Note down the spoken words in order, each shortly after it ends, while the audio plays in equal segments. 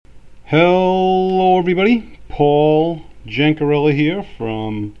Hello, everybody. Paul Jancarella here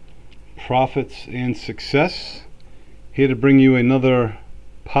from Profits and Success. Here to bring you another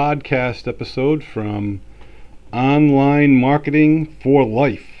podcast episode from Online Marketing for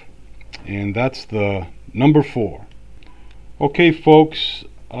Life. And that's the number 4. Okay, folks,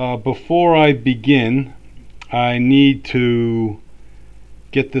 before I begin, I need to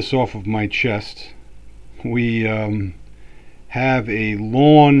get this off of my chest. We have a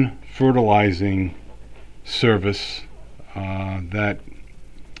lawn fertilizing service that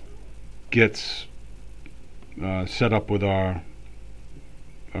gets set up with our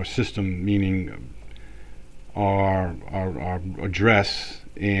system, meaning our address,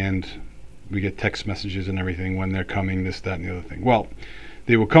 and we get text messages and everything when they're coming, this, that, and the other thing. Well,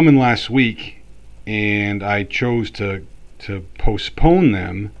 they were coming last week, and I chose to postpone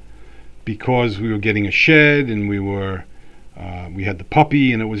them because we were getting a shed and we had the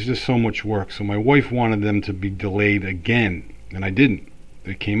puppy, and it was just so much work. So my wife wanted them to be delayed again, and I didn't.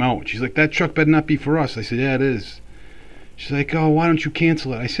 It came out. She's like, "That truck better not be for us." I said, "Yeah, it is." She's like, "Oh, why don't you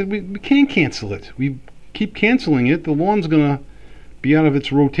cancel it?" I said, we can't cancel it. We keep canceling it, the lawn's going to be out of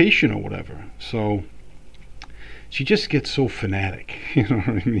its rotation or whatever. So she just gets so fanatic, you know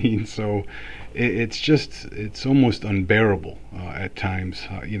what I mean? So it's almost unbearable at times.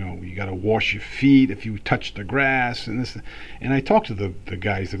 You got to wash your feet if you touch the grass and this. And I talked to the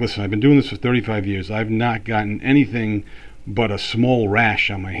guys, like, listen, I've been doing this for 35 years. I've not gotten anything but a small rash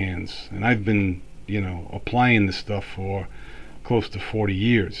on my hands. And I've been, applying this stuff for close to 40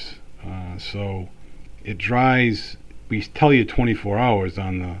 years. So it dries. We tell you 24 hours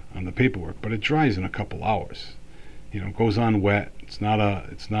on the paperwork, but it dries in a couple hours. It goes on wet. It's not a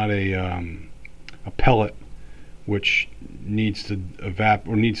pellet which needs to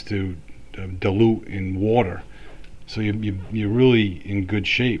dilute in water. So you're really in good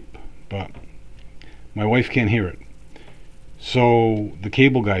shape. But my wife can't hear it. So the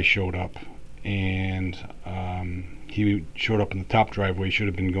cable guy showed up, and he showed up in the top driveway. He should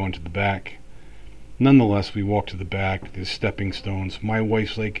have been going to the back. Nonetheless, we walked to the back. There's stepping stones. My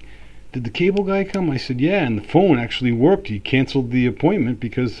wife's like, "Did the cable guy come?" I said, "Yeah, and the phone actually worked. He canceled the appointment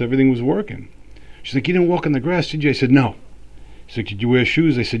because everything was working." She's like, "You didn't walk on the grass, did you?" I said, "No." She's like, "Did you wear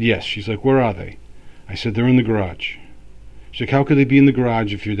shoes?" I said, "Yes." She's like, "Where are they?" I said, "They're in the garage." She's like, "How could they be in the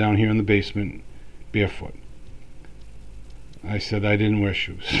garage if you're down here in the basement barefoot?" I said, "I didn't wear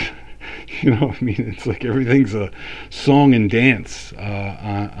shoes." It's like everything's a song and dance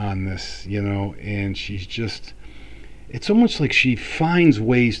on this, and she's just, it's almost like she finds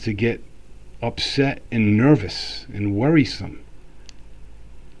ways to get upset and nervous and worrisome.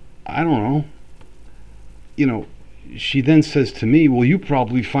 I don't know. She then says to me, "Well, you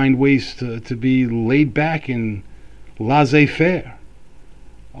probably find ways to be laid back and laissez-faire,"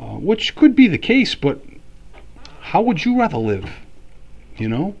 which could be the case, but how would you rather live?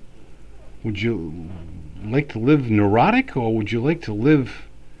 Would you like to live neurotic, or would you like to live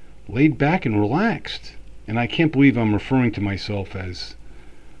laid back and relaxed? And I can't believe I'm referring to myself as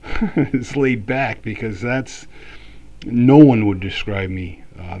as laid back, because no one would describe me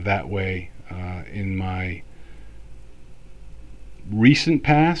that way in my recent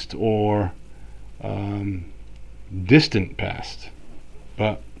past or distant past.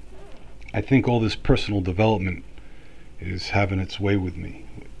 But I think all this personal development is having its way with me,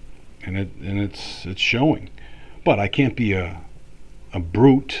 and it's showing. But I can't be a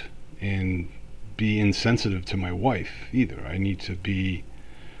brute and be insensitive to my wife either. I need to be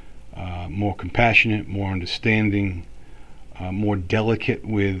more compassionate, more understanding, more delicate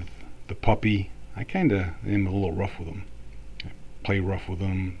with the puppy. I kind of am a little rough with him. I play rough with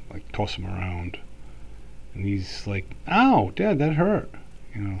him, like toss him around, and he's like, "Ow, Dad, that hurt."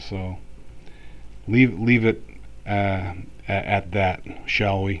 So leave it at that,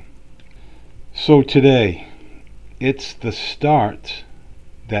 shall we? So today, it's the start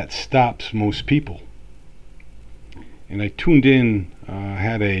that stops most people. And I tuned in,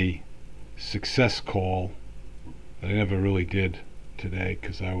 had a success call that I never really did today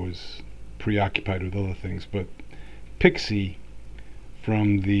because I was preoccupied with other things. But Pixie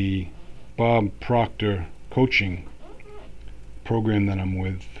from the Bob Proctor coaching program that I'm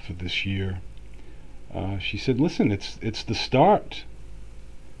with for this year, she said, "Listen, it's the start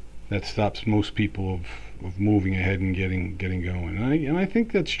that stops most people of moving ahead and getting going." And I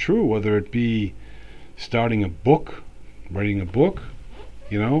think that's true, whether it be starting a book, writing a book,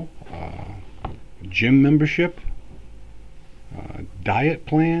 gym membership, diet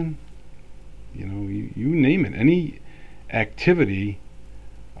plan, you name it. Any activity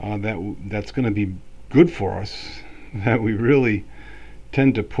that's going to be good for us, that we really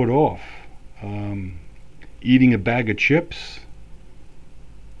tend to put off. Eating a bag of chips,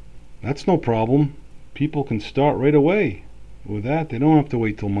 that's no problem. People can start right away with that. They don't have to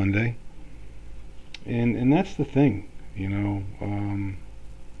wait till Monday. And that's the thing,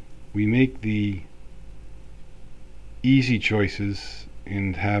 we make the easy choices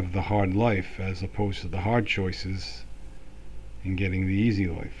and have the hard life, as opposed to the hard choices and getting the easy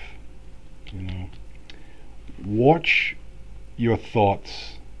life. Watch your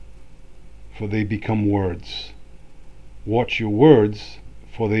thoughts, for they become words. Watch your words,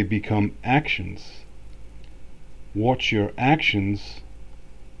 for they become actions. Watch your actions,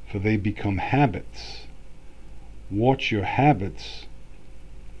 for they become habits. Watch your habits,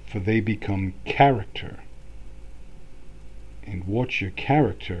 for they become character. And watch your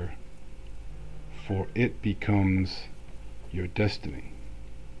character, for it becomes your destiny.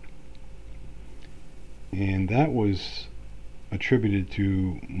 And that was attributed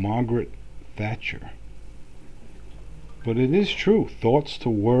to Margaret Thatcher. But it is true. Thoughts to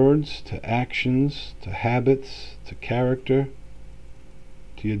words, to actions, to habits, to character,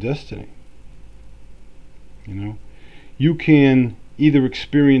 to your destiny. You can either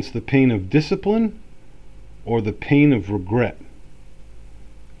experience the pain of discipline or the pain of regret.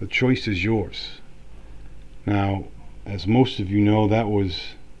 The choice is yours. Now, as most of you know, that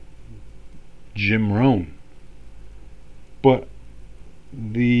was Jim Rohn. But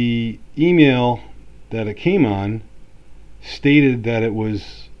the email that it came on stated that it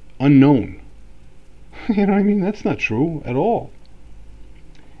was unknown. That's not true at all.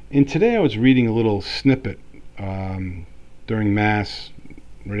 And today I was reading a little snippet during Mass,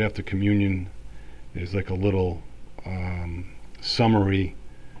 right after communion. There's like a little summary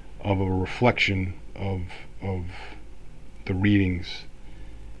of a reflection of the readings.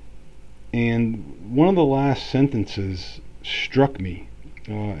 And one of the last sentences struck me.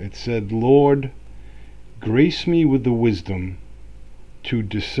 It said, "Lord, grace me with the wisdom to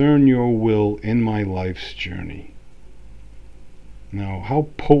discern your will in my life's journey." Now, how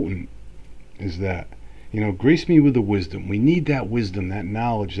potent is that? Grace me with the wisdom. We need that wisdom, that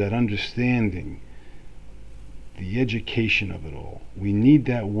knowledge, that understanding, the education of it all. We need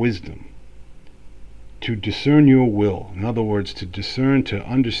that wisdom to discern your will. In other words, to discern, to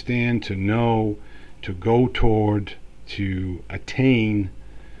understand, to know, to go toward, to attain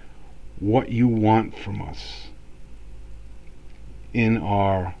what you want from us in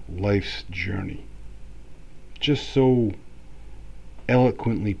our life's journey. Just so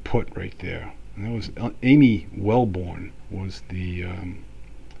eloquently put right there. And that was Amy Wellborn was the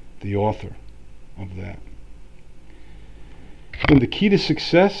author of that. And the key to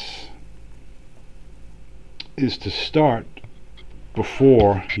success is to start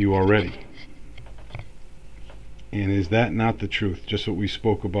before you are ready. And is that not the truth? Just what we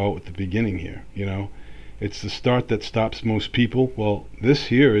spoke about at the beginning here. It's the start that stops most people. Well, this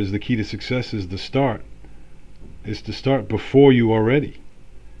here is the key to success, is the start. Is to start before you are ready.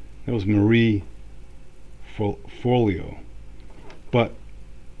 That was Marie Forleo. But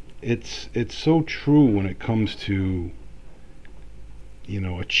it's so true when it comes to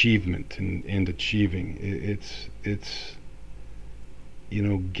achievement and achieving. It's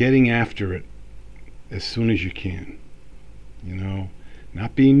getting after it as soon as you can.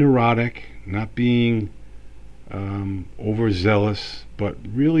 Not being neurotic, not being overzealous, but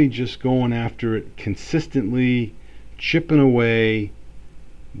really just going after it consistently, chipping away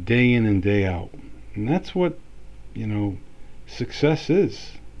day in and day out. And that's what success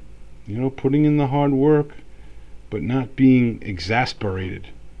is. Putting in the hard work, but not being exasperated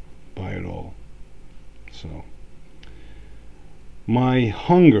by it all. So, my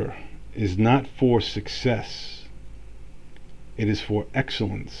hunger is not for success. It is for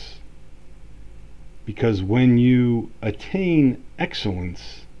excellence. Because when you attain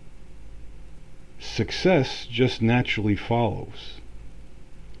excellence, success just naturally follows.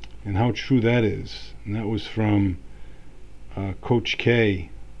 And how true that is. And that was from Coach K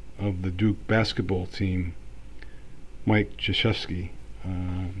of the Duke basketball team, Mike Krzyzewski.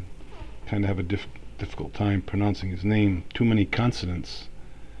 Kind of have a difficult time pronouncing his name. Too many consonants,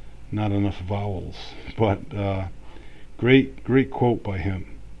 not enough vowels. But great quote by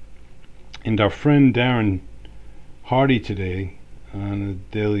him. And our friend Darren Hardy today on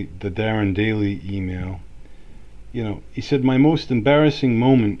the Darren Daily email, he said, "My most embarrassing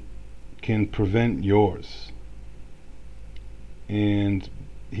moment can prevent yours." And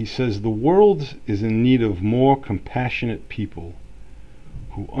he says, "The world is in need of more compassionate people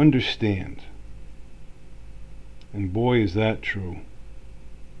who understand." And boy, is that true.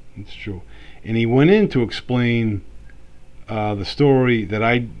 It's true. And he went in to explain the story that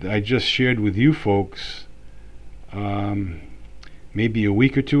I just shared with you folks maybe a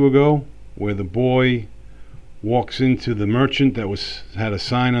week or two ago, where the boy walks into the merchant that had a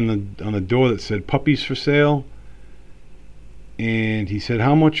sign on the door that said puppies for sale, and he said,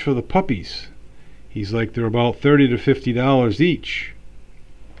 "How much for the puppies?" He's like, "They're about $30 to $50 each."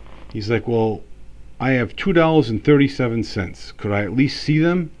 He's like, "Well, I have $2.37. Could I at least see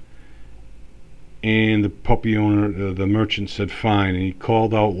them?" And the puppy owner, the merchant, said fine, and he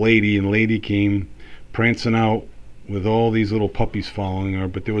called out Lady, and Lady came prancing out with all these little puppies following her,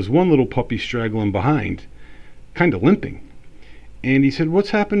 but there was one little puppy straggling behind, kind of limping. And he said, "What's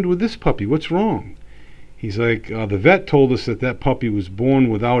happened with this puppy? What's wrong?" He's like, "The vet told us that puppy was born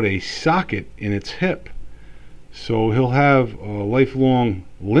without a socket in its hip, so he'll have lifelong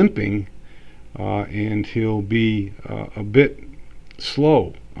limping, and he'll be a bit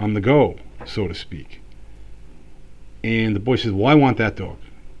slow on the go, so to speak." And the boy says, "Well, I want that dog."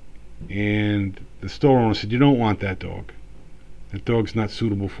 And the store owner said, "You don't want that dog. That dog's not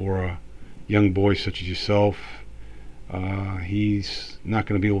suitable for a young boy such as yourself. He's not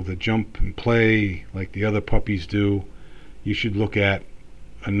going to be able to jump and play like the other puppies do. You should look at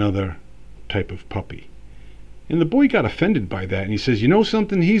another type of puppy." And the boy got offended by that, and he says, "You know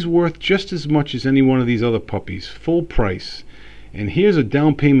something? He's worth just as much as any one of these other puppies, full price. And here's a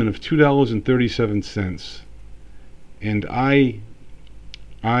down payment of $2.37. And I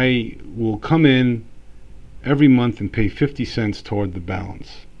will come in every month and pay 50 cents toward the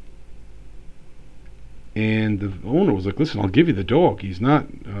balance." And the owner was like, "Listen, I'll give you the dog. He's not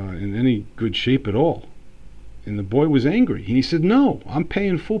in any good shape at all." And the boy was angry. And he said, "No, I'm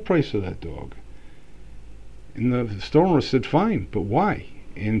paying full price for that dog." And the store owner said, "Fine, but why?"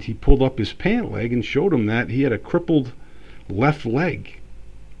 And he pulled up his pant leg and showed him that he had a crippled left leg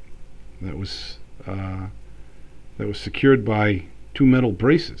that was secured by two metal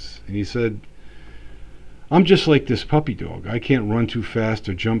braces. And he said, "I'm just like this puppy dog. I can't run too fast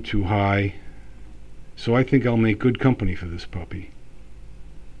or jump too high, so I think I'll make good company for this puppy."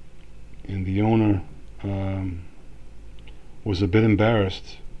 And the owner was a bit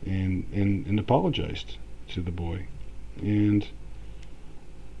embarrassed and apologized to the boy. And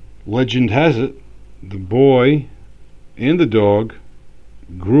legend has it, the boy and the dog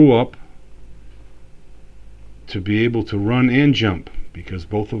grew up to be able to run and jump, because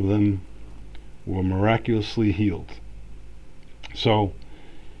both of them were miraculously healed. So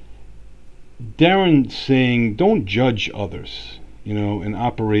Darren's saying, don't judge others, and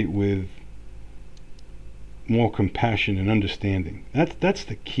operate with more compassion and understanding. That's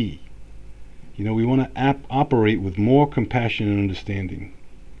the key. We want to operate with more compassion and understanding,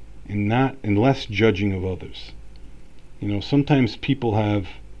 and less judging of others. Sometimes people have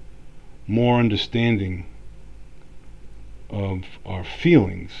more understanding of our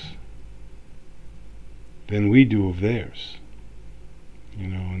feelings than we do of theirs.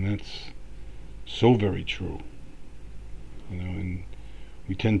 And that's so very true. And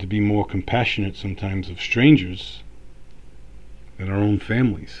we tend to be more compassionate sometimes of strangers than our own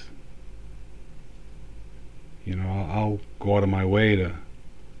families. I'll go out of my way to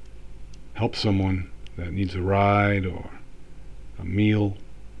help someone that needs a ride or a meal,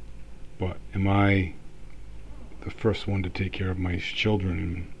 but am I the first one to take care of my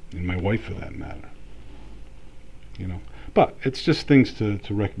children and my wife, for that matter? But it's just things to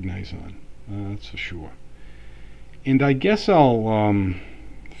recognize on, that's for sure. And I guess I'll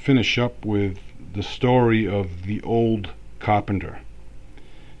finish up with the story of the old carpenter.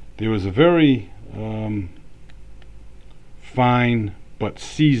 There was a very fine but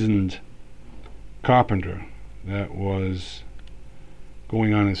seasoned carpenter that was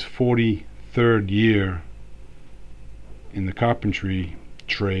going on his 43rd year in the carpentry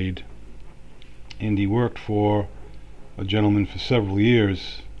trade, and he worked for a gentleman for several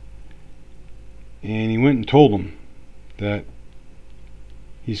years, and he went and told him that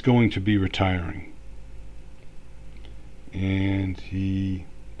he's going to be retiring, and he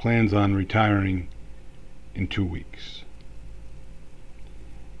plans on retiring in 2 weeks.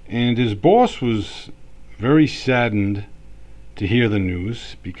 And his boss was very saddened to hear the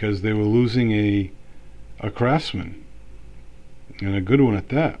news, because they were losing a craftsman, and a good one at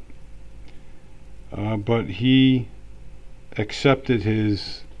that. But he accepted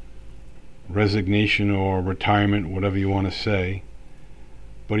his resignation or retirement, whatever you want to say.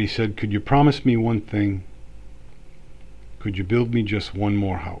 But he said, "Could you promise me one thing? Could you build me just one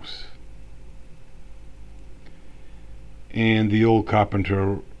more house?" And the old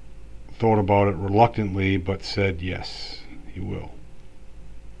carpenter thought about it reluctantly, but said yes, he will.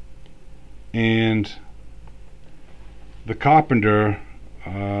 And the carpenter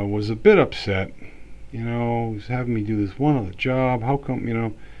was a bit upset. He's having me do this one other job. How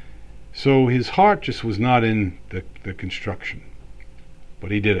come? So his heart just was not in the construction,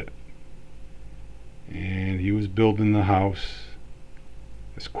 but he did it. And he was building the house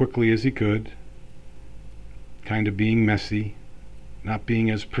as quickly as he could, kind of being messy, not being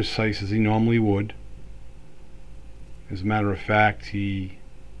as precise as he normally would. As a matter of fact, he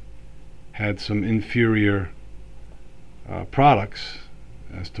had some inferior products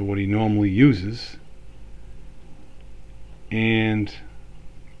as to what he normally uses, and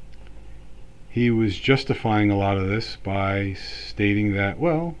he was justifying a lot of this by stating that,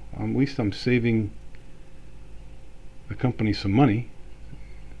 well, at least I'm saving the company some money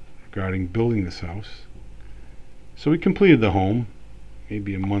regarding building this house. So he completed the home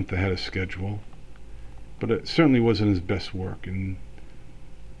maybe a month ahead of schedule, but it certainly wasn't his best work. And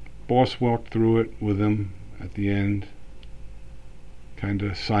boss walked through it with him at the end, kind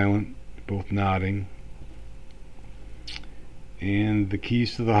of silent, both nodding. And the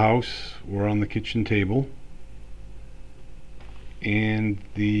keys to the house were on the kitchen table, and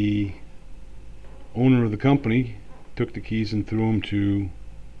the owner of the company took the keys and threw them to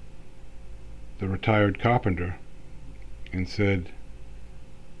the retired carpenter and said,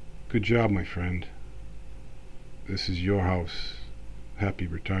 "Good job, my friend. This is your house. Happy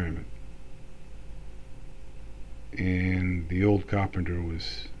retirement." And the old carpenter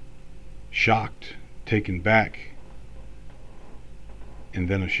was shocked, taken back, and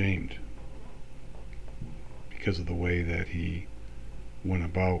then ashamed because of the way that he went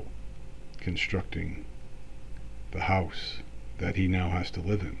about constructing the house that he now has to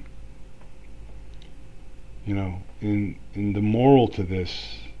live in. And the moral to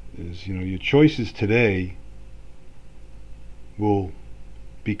this is, your choices today will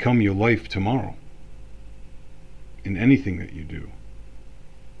become your life tomorrow in anything that you do.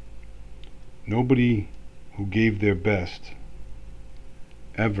 Nobody who gave their best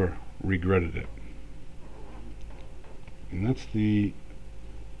ever regretted it. And that's the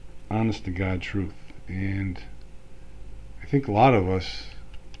honest to God truth. And I think a lot of us,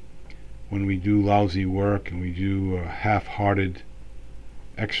 when we do lousy work and we do a half-hearted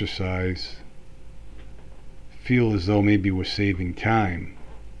exercise, feel as though maybe we're saving time.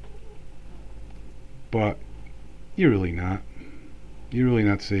 But you're really not. You're really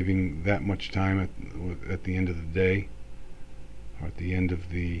not saving that much time at the end of the day, or at the end of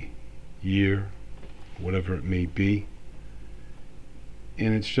the year, whatever it may be.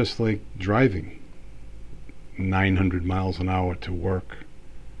 And it's just like driving 900 miles an hour to work,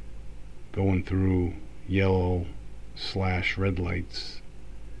 going through yellow/red lights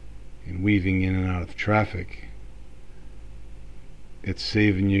and weaving in and out of traffic. It's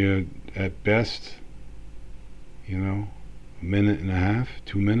saving you at best, a minute and a half,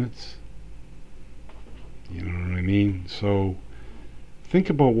 2 minutes. You know what I mean? So think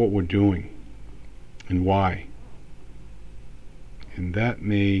about what we're doing and why. And that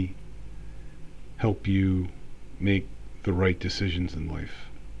may help you make the right decisions in life.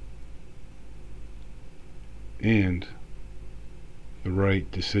 And the right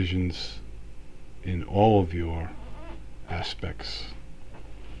decisions in all of your aspects.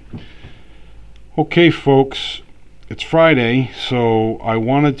 Okay, folks, it's Friday, so I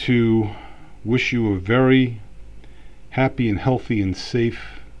wanted to wish you a very happy and healthy and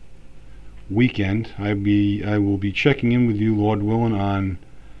safe weekend. I will be checking in with you, Lord willing, on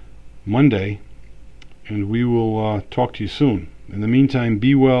Monday, and we will talk to you soon. In the meantime,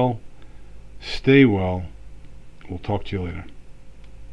 be well, stay well. We'll talk to you later.